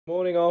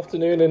Morning,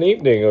 afternoon, and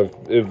evening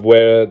of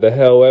where the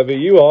hell ever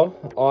you are.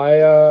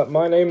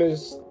 My name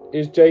is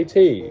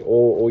JT,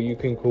 or you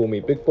can call me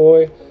Big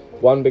Boy,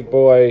 One Big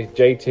Boy,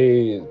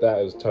 JT. That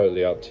is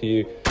totally up to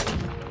you.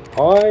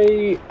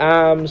 I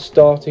am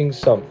starting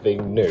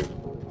something new.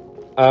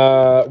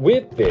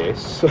 With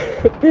this,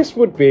 this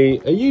would be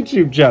a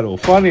YouTube channel.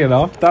 Funny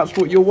enough, that's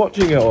what you're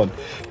watching it on.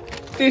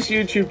 This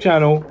YouTube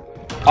channel,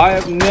 I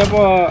have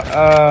never,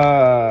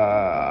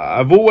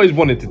 I've always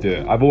wanted to do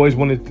it. I've always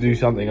wanted to do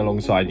something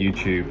alongside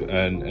YouTube,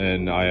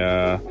 and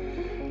I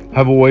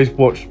have always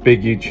watched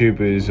big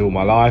YouTubers all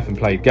my life and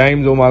played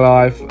games all my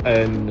life.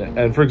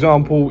 And for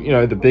example, you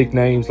know, the big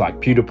names like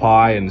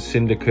Pewdiepie and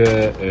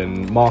Syndicate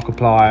and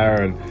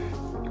Markiplier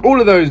and all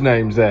of those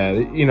names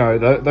there, you know,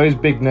 those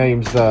big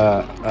names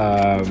that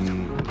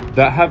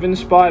have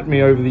inspired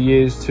me over the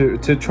years to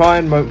try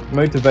and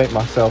motivate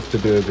myself to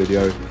do a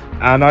video.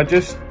 And I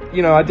just,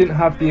 you know, I didn't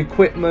have the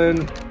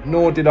equipment,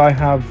 nor did I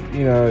have,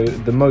 you know,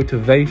 the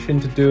motivation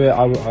to do it.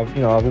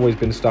 I've always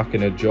been stuck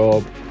in a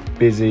job,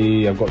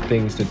 busy. I've got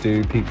things to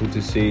do, people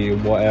to see,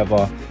 and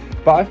whatever.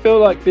 But I feel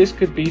like this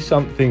could be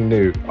something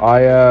new.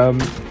 I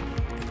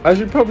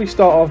should probably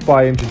start off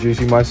by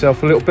introducing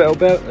myself a little bit.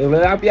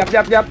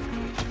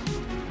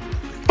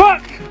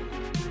 Fuck!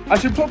 I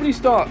should probably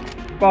start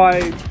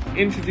by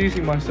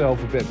introducing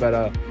myself a bit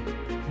better.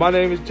 My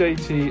name is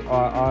JT.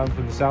 I'm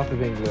from the south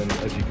of England,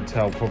 as you can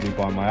tell probably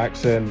by my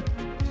accent.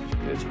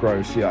 It's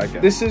gross, yeah, I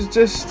guess. This is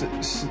just,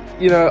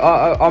 you know,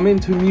 I'm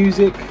into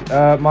music.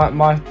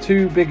 My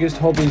two biggest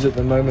hobbies at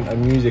the moment are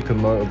music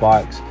and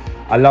motorbikes.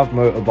 I love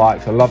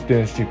motorbikes. I love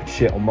doing stupid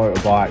shit on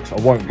motorbikes.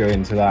 I won't go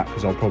into that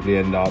because I'll probably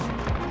end up...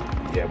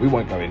 Yeah, we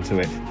won't go into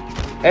it.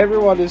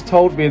 Everyone has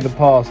told me in the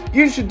past,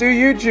 you should do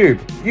YouTube.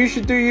 You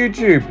should do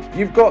YouTube.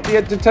 You've got the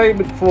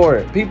entertainment for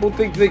it. People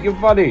think that you're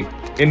funny.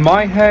 In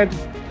my head...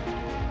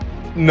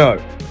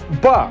 No,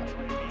 but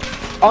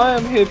I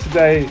am here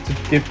today to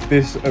give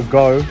this a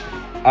go,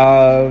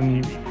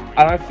 and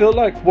I feel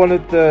like one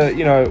of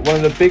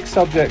the big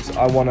subjects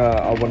I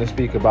wanna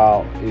speak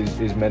about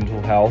is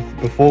mental health.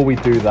 Before we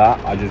do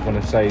that, I just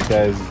want to say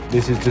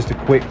this is just a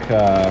quick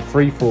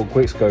free-for-all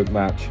quick scope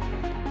match.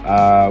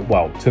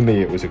 Well, to me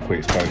it was a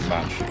quick scope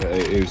match.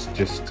 It was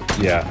just,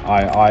 yeah,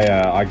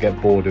 I get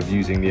bored of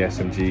using the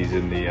SMGs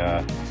and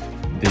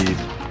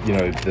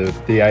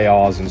the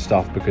ARs and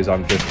stuff because I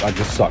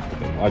just suck with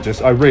them.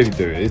 I really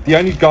do. It's the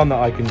only gun that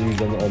I can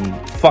use on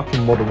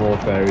fucking Modern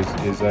Warfare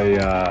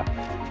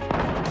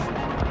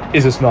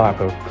is a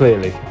sniper,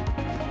 clearly.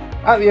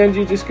 At the end,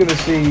 you're just gonna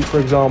see, for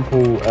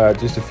example,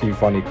 just a few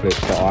funny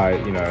clips that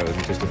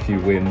and just a few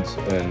wins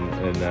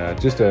and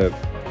just an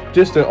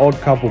odd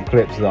couple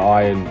clips that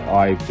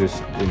I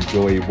just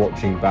enjoy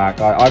watching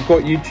back. I've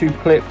got YouTube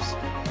clips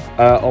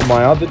on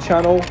my other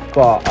channel,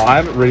 but I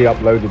haven't really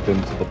uploaded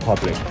them to the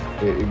public.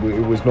 It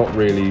was not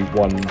really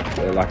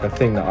like a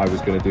thing that I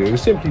was going to do. It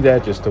was simply there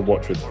just to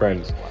watch with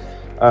friends.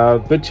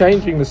 But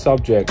changing the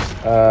subject,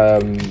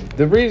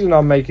 the reason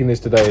I'm making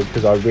this today is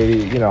because I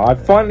really, I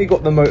finally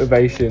got the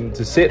motivation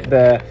to sit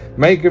there,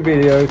 make a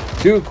video,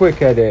 do a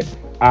quick edit,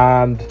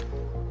 and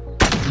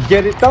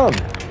get it done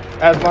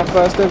as my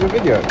first ever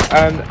video.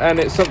 And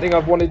it's something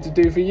I've wanted to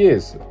do for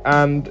years.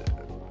 And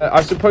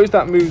I suppose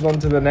that moves on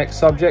to the next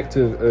subject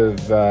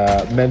of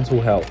mental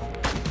health.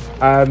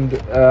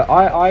 And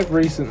I've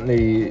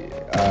recently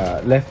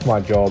left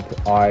my job.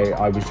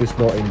 I was just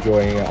not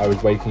enjoying it. I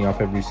was waking up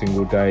every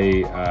single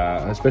day,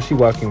 especially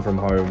working from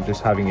home,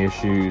 just having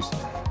issues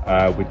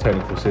with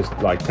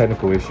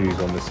technical issues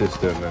on the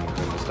system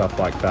and stuff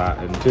like that.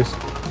 And just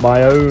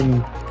my own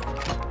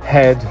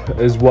head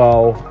as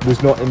well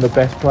was not in the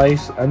best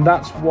place. And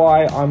that's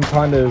why I'm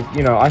kind of,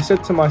 I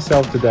said to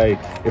myself today,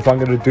 if I'm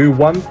going to do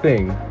one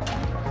thing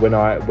when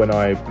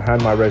I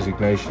hand my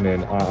resignation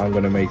in, I'm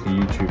going to make a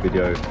YouTube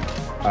video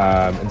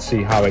and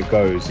see how it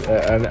goes.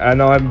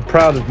 And I'm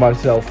proud of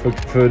myself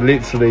for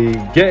literally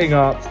getting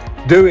up,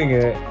 doing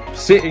it,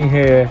 sitting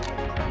here,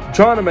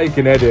 trying to make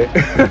an edit,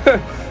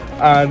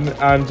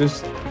 and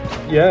just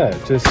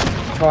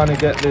trying to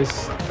get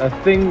this a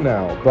thing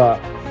now. But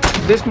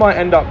this might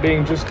end up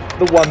being just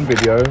the one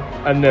video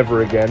and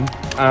never again.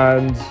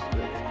 And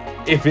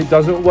if it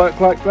doesn't work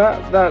like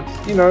that,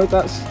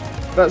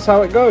 that's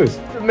how it goes.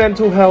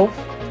 Mental health,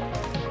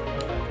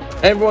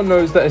 everyone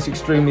knows that it's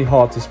extremely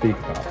hard to speak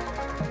about.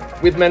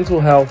 With mental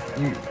health,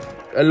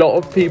 a lot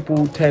of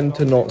people tend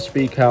to not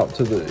speak out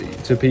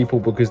to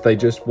people because they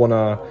just want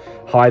to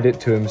hide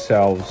it to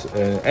themselves.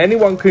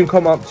 Anyone can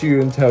come up to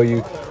you and tell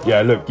you,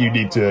 yeah, look, you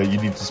need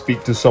to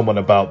speak to someone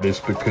about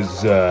this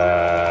because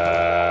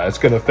it's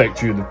going to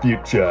affect you in the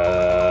future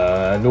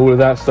and all of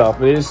that stuff.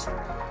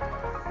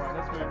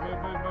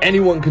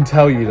 Anyone can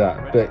tell you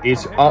that, but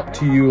it's up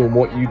to you and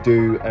what you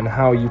do and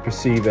how you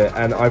perceive it.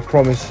 And I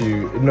promise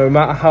you, no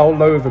matter how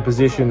low of a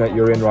position that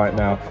you're in right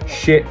now,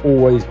 shit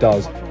always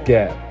does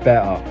get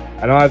better.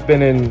 And I've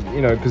been in,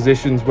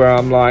 positions where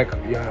I'm like,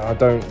 yeah, I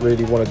don't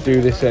really want to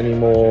do this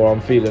anymore. I'm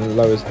feeling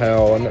low as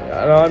hell. And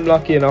I'm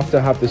lucky enough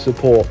to have the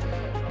support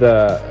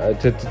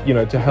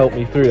to help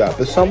me through that.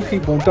 But some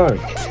people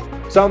don't.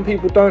 Some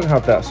people don't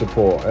have that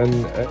support,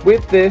 and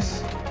with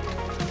this,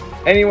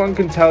 anyone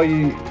can tell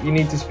you you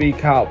need to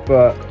speak out,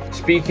 but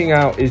speaking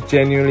out is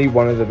genuinely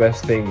one of the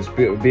best things,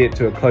 be it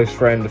to a close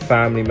friend, a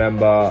family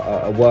member,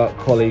 a work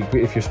colleague.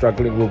 If you're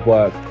struggling with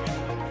work,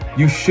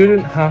 you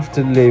shouldn't have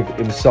to live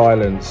in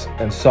silence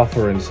and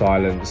suffer in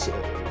silence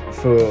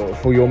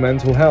for your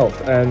mental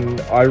health.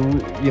 And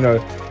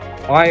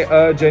I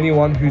urge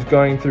anyone who's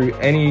going through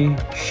any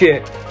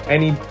shit,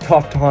 any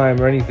tough time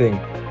or anything,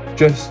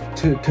 just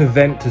to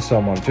vent to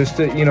someone, just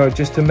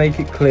to make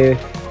it clear,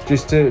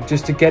 just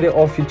to get it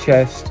off your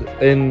chest,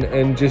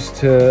 and just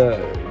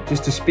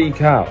to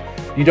speak out.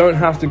 You don't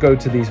have to go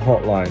to these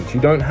hotlines. You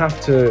don't have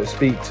to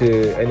speak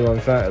to anyone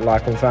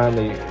like on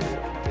family.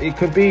 It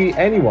could be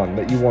anyone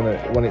that you want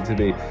it to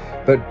be,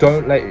 but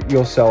don't let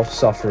yourself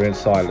suffer in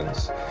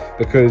silence,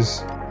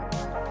 because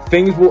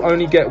things will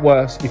only get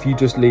worse if you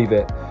just leave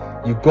it.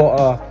 You've got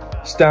to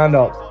stand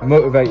up,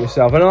 motivate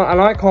yourself, and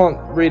I can't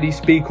really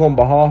speak on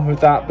behalf of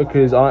that,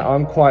 because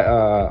I'm quite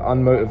a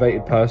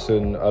unmotivated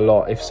person a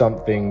lot if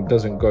something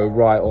doesn't go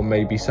right, or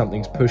maybe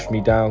something's pushed me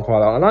down quite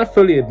a lot, and I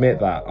fully admit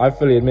that.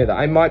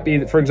 It might be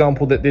that, for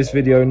example, that this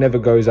video never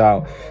goes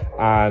out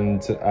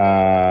and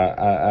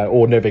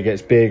or never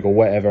gets big or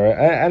whatever,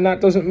 and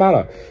that doesn't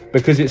matter,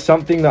 because it's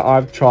something that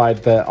I've tried,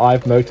 that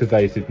I've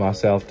motivated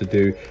myself to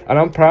do, and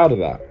I'm proud of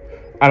that.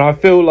 And I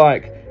feel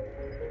like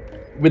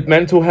with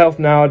mental health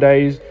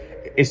nowadays,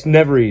 it's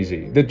never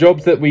easy. The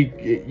jobs that we,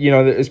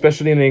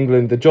 especially in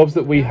England, the jobs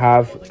that we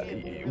have,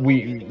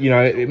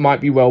 it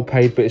might be well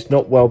paid, but it's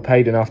not well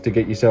paid enough to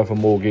get yourself a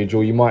mortgage,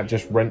 or you might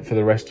just rent for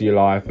the rest of your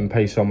life and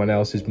pay someone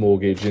else's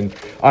mortgage. And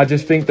I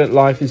just think that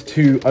life is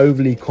too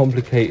overly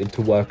complicated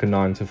to work a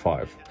 9 to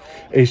 5.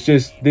 It's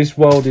just, this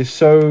world is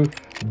so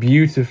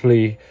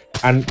beautifully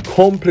and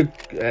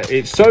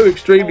it's so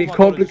extremely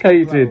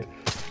complicated.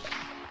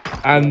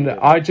 And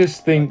I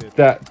just think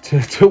that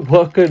to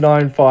work a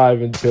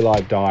 9-5 until I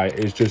die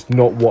is just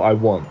not what I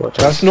want.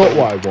 That's not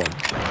what I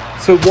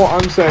want. So what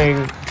I'm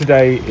saying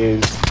today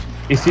is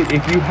if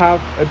you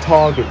have a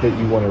target that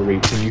you want to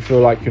reach and you feel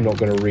like you're not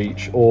going to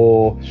reach,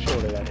 or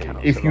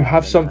if you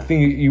have something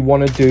that you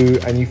want to do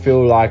and you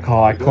feel like,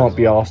 oh, I can't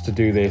be asked to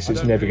do this,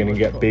 it's never going to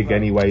get big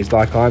anyways,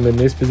 like I'm in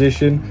this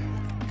position,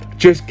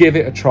 just give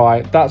it a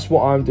try. That's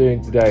what I'm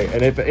doing today.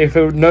 And if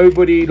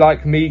nobody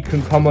like me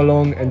can come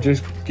along and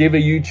just give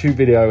a YouTube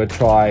video a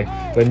try,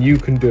 then you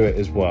can do it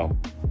as well.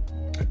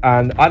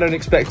 And I don't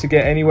expect to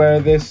get anywhere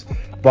with this,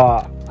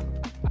 but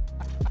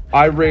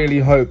I really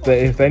hope that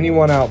if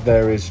anyone out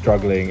there is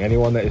struggling,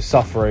 anyone that is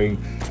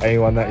suffering,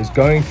 anyone that is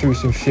going through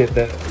some shit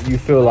that you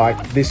feel like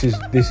this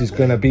is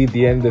gonna be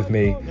the end of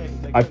me,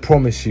 I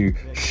promise you,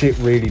 shit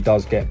really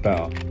does get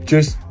better.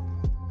 Just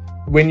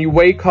when you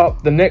wake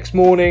up the next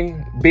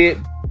morning, be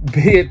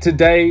it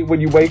today,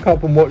 when you wake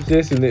up and watch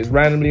this and it's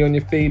randomly on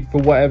your feed for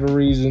whatever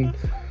reason,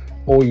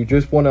 or you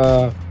just want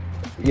to,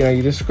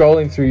 you're just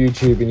scrolling through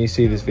YouTube and you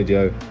see this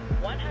video,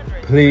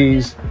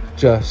 please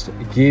just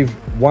give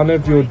one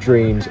of your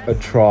dreams a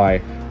try,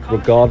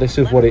 regardless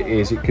of what it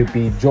is. It could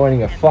be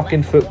joining a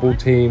fucking football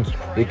team,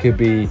 it could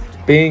be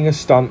being a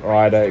stunt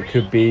rider, it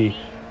could be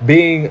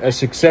being a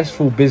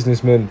successful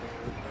businessman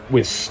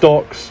with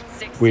stocks,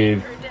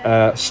 with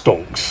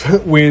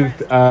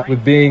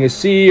with being a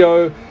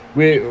CEO,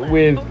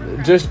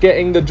 with just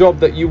getting the job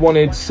that you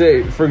wanted.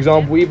 Say, for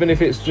example, even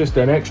if it's just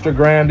an extra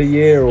grand a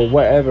year or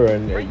whatever,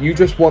 and you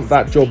just want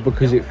that job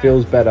because it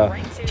feels better,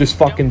 just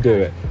fucking do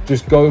it.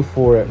 Just go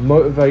for it.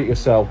 Motivate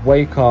yourself.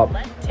 Wake up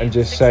and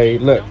just say,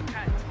 look,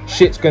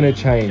 shit's gonna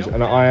change,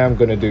 and I am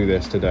gonna do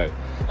this today.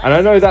 And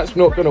I know that's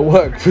not going to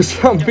work for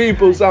some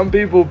people. Some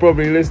people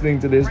probably listening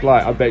to this,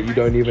 like, I bet you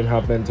don't even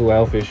have mental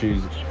health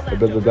issues,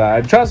 blah, blah, blah.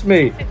 And trust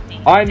me,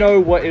 I know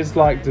what it's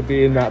like to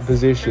be in that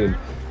position.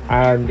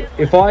 And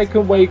if I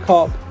can wake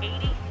up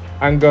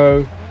and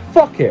go,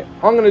 fuck it,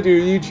 I'm going to do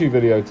a YouTube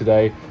video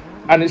today,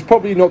 and it's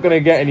probably not going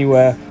to get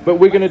anywhere, but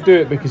we're going to do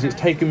it because it's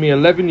taken me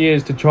 11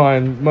 years to try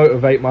and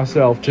motivate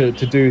myself to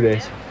do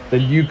this,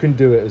 then you can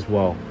do it as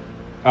well.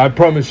 I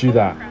promise you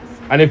that.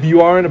 And if you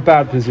are in a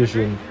bad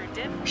position,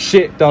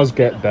 shit does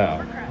get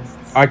better.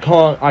 I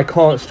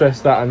can't stress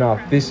that enough.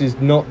 This is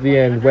not the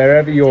end.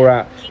 Wherever you're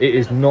at, it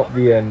is not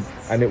the end,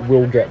 and it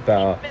will get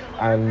better,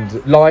 and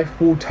life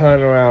will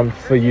turn around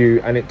for you,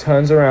 and it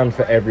turns around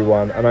for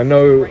everyone. And I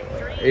know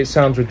it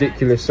sounds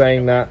ridiculous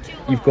saying that.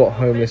 You've got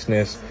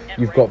homelessness,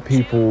 you've got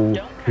people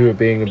who are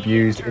being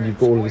abused, and you've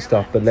got all of this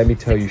stuff, but let me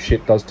tell you,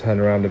 shit does turn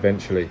around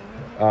eventually.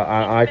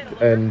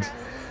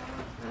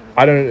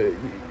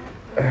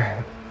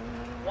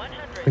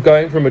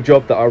 Going from a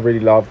job that I really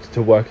loved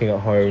to working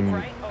at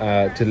home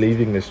to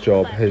leaving this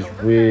job has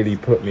really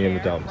put me in the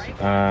dumps.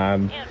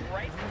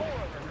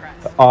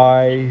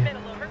 I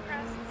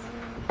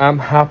am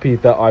happy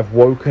that I've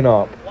woken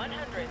up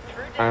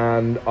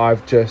and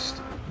I've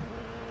just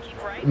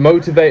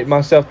motivated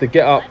myself to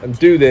get up and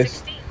do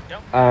this,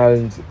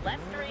 and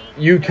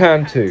you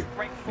can too.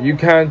 You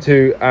can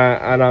too,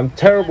 and I'm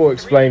terrible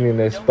explaining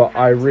this, but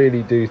I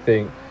really do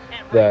think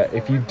that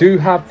if you do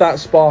have that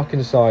spark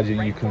inside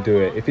you, you can do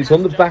it. If it's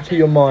on the back of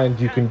your mind,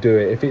 you can do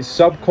it. If it's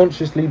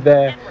subconsciously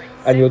there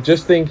and you're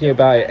just thinking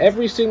about it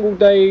every single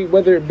day,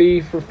 whether it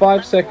be for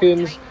 5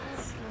 seconds,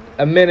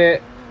 a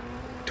minute,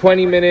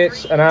 20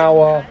 minutes, an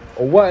hour,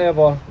 or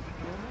whatever,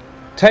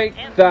 take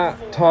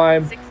that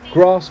time,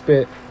 grasp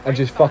it, and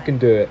just fucking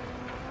do it.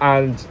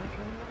 And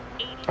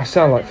I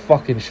sound like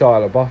fucking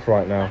Shia LaBeouf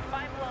right now.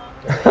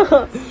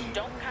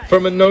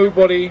 From a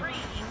nobody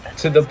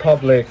to the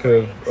public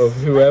of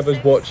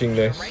whoever's watching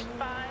this,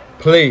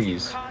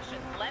 please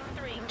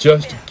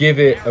just give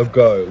it a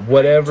go,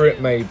 whatever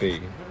it may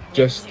be.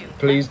 Just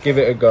please give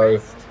it a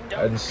go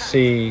and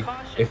see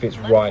if it's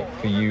right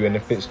for you. And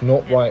if it's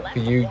not right for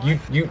you,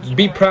 you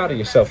be proud of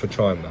yourself for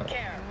trying that,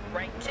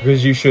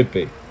 because you should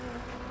be.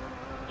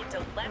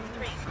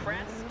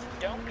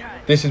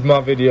 This is my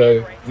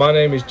video. My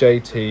name is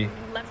JT.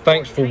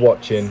 Thanks for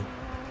watching.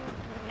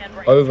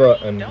 Over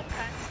and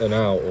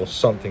out, or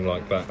something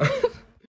like that.